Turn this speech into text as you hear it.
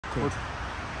Good.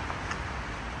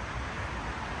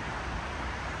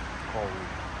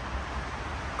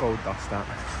 Gold dust that.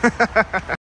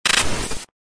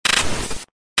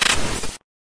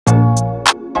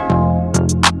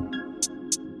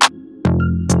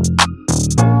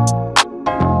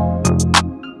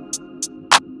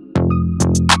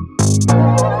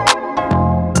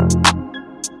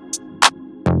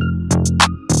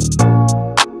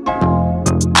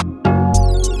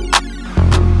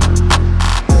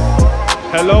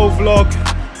 Hello vlog,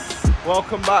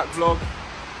 welcome back vlog.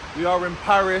 We are in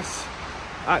Paris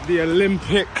at the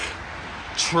Olympic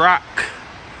track.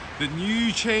 The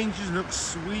new changes look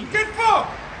sweet. Get for!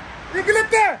 You can live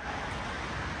there!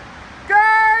 Go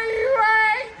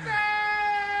right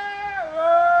there!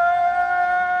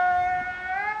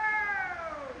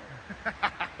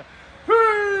 What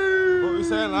are we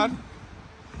saying, lad?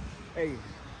 Hey,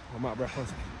 I'm out of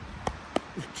breath.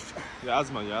 Yeah,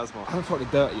 asthma. I haven't felt the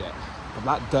dirt yet, but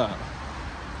that dirt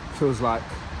feels like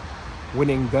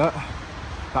winning dirt.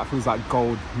 That feels like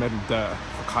gold medal dirt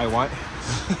for Kai White.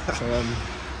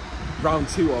 Round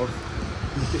 2 of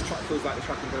this track feels like the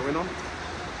track I'm going to win on.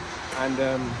 And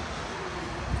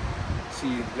see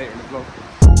you later in the vlog.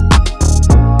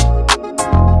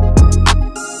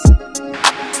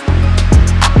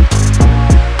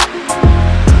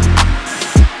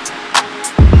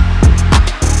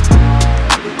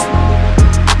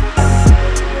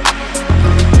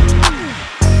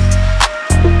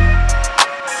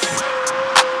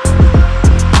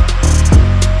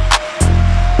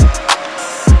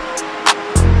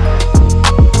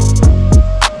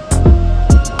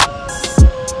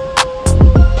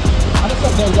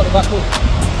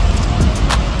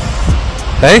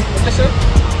 Hey? Listen,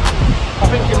 I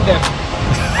think you're deaf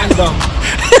and dumb.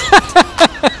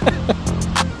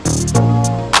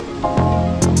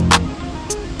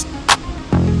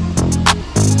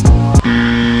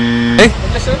 Hey?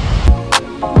 Listen.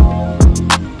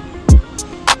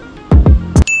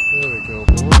 There we go,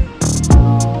 boy.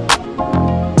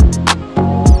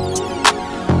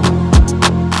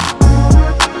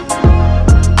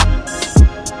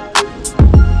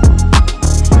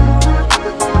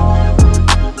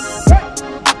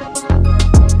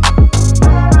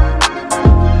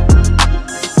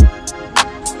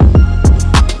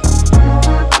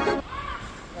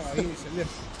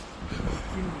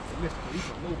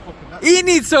 He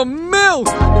needs some milk!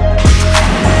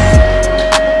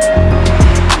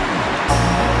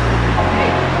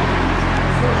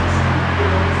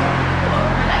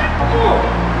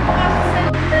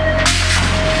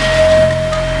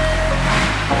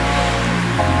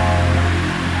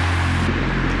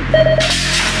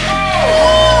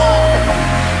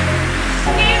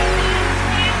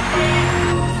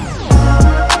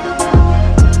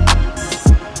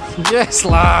 Yes,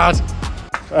 lad!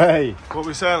 Hey, What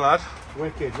we saying, lad?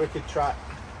 wicked track,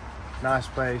 nice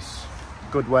place,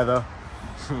 good weather.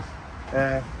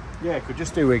 Yeah, could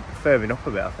just do with firming up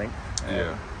a bit, I think.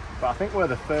 Yeah. But I think we're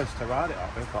the first to ride it, I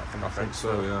think. I think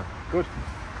so, yeah. Good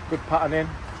pattern in.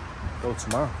 Go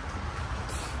tomorrow.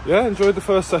 Yeah, enjoyed the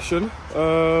first session.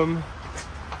 To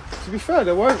be fair,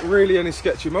 there weren't really any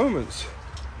sketchy moments.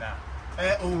 Nah.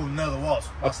 Oh no, there was.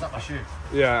 I snapped my shoe.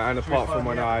 Yeah, and apart from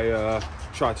when I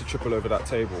tried to triple over that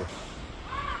table.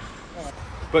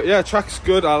 But yeah, track's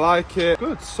good, I like it.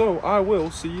 Good, so I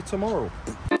will see you tomorrow.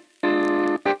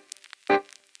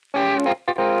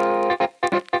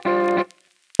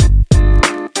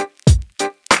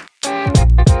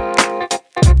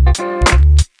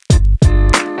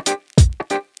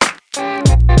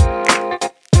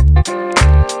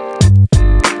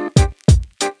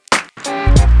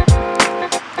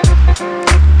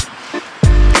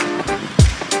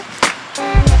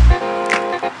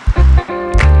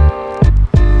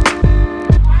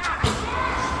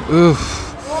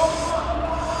 Oof.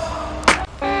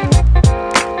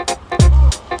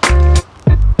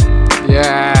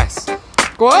 Yes.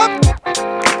 Go up.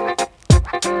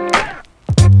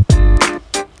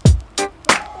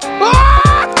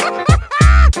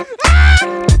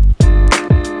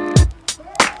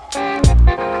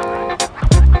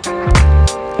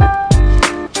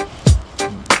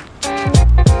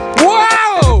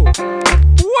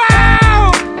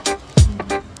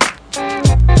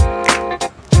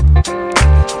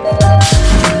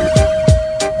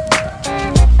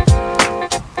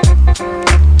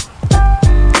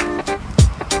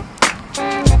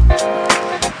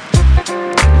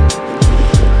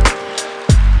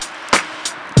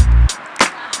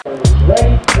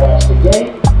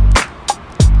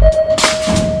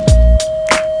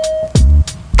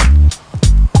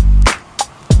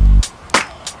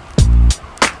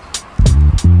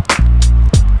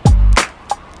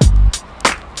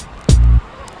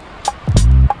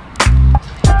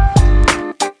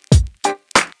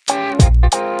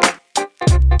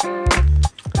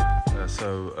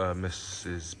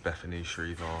 Mrs. Bethany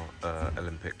Shriever,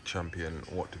 Olympic champion.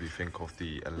 What do we think of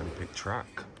the Olympic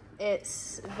track?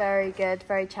 It's very good,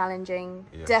 very challenging.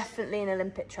 Yes. Definitely an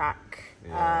Olympic track.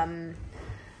 Yeah.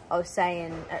 I was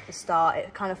saying at the start,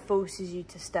 it kind of forces you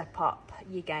to step up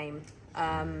your game.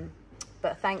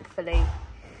 But thankfully,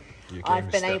 I've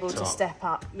been able to step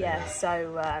up. Yeah.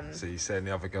 So you're saying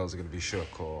the other girls are going to be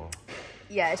shook, or?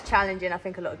 Yeah, it's challenging. I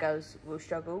think a lot of girls will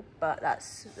struggle, but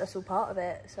that's all part of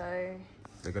it. So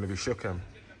They're going to be shook, Em.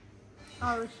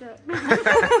 oh shit.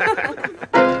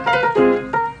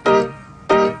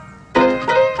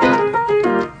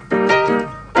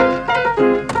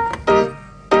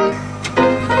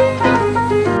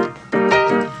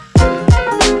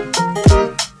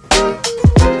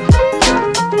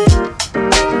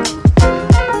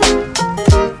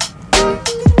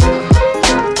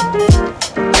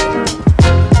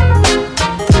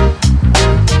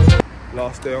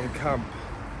 Last day on camp.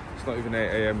 It's not even 8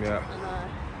 AM yet. No.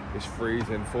 It's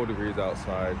freezing, 4 degrees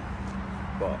outside,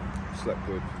 but slept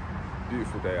good.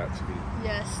 Beautiful day actually.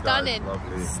 Yeah, stunning. Guys,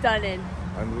 lovely. Stunning.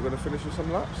 And we're gonna finish with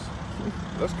some laps.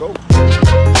 Let's go.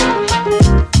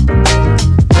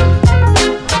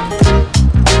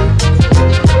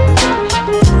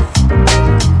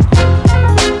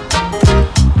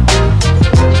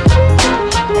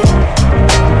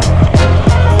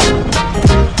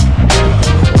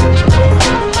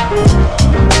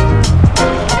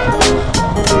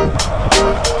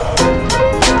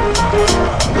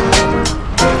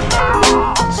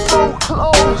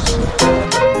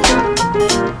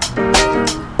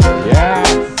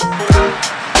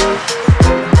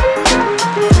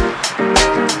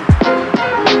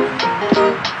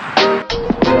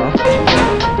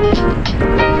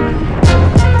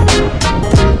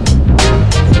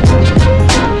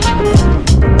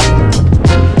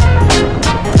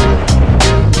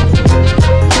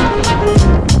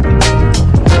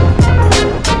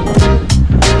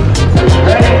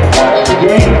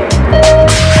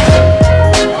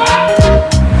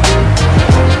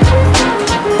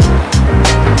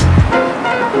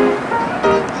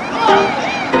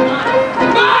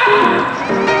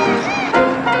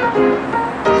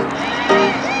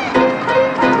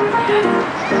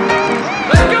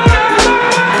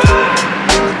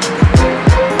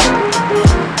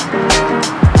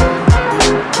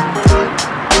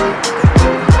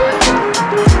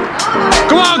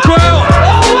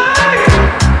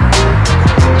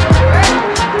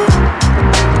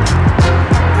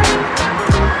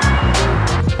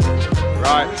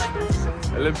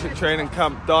 Olympic training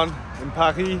camp done in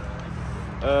Paris.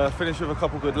 Finished with a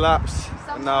couple good laps,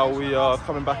 and now we are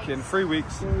coming back in 3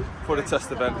 weeks for the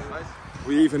test event.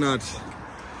 We even had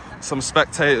some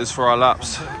spectators for our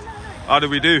laps. How did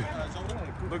we do?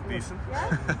 Look decent.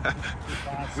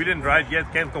 We didn't ride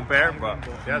yet, can't compare, but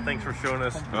yeah, thanks for showing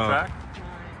us the track.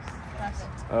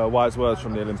 Wise words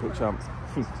from the Olympic champ.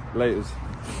 Laters.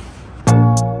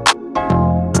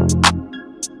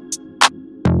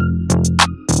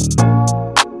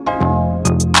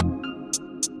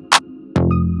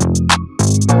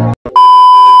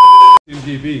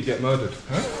 GB get murdered.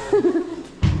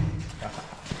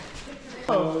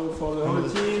 So for the whole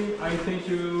team, I think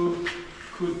you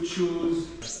could choose.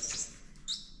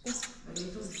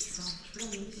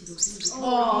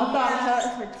 Oh, that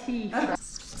hurts my teeth.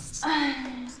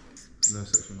 No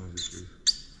sexual noises, please.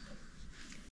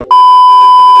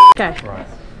 Okay. Right.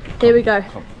 Here we go.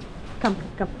 Come.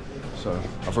 So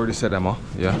I've already said Emma.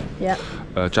 Yeah. Yeah.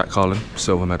 Jack Carlin,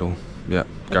 silver medal. Yeah,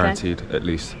 guaranteed, okay. At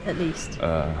least.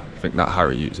 I think that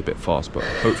Harry is a bit fast, but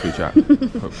hopefully Jack.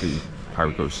 Hopefully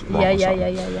Harry goes wrong or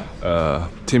something. Yeah.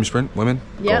 Team sprint, women,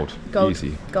 gold.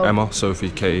 Easy. Gold. Emma, Sophie,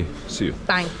 Kay, Sue.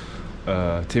 Bang.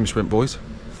 Team sprint boys,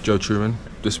 Joe Truman.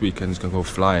 This weekend's gonna go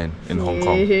flying in Hong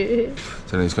Kong.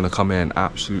 So then he's gonna come in,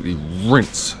 absolutely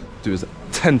rinse, do his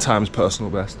 10 times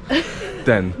personal best.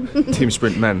 Then team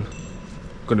sprint men.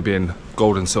 Going to be in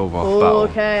gold and silver battle.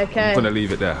 Okay. I'm going to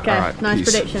leave it there. Okay, all right, nice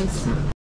peace. predictions.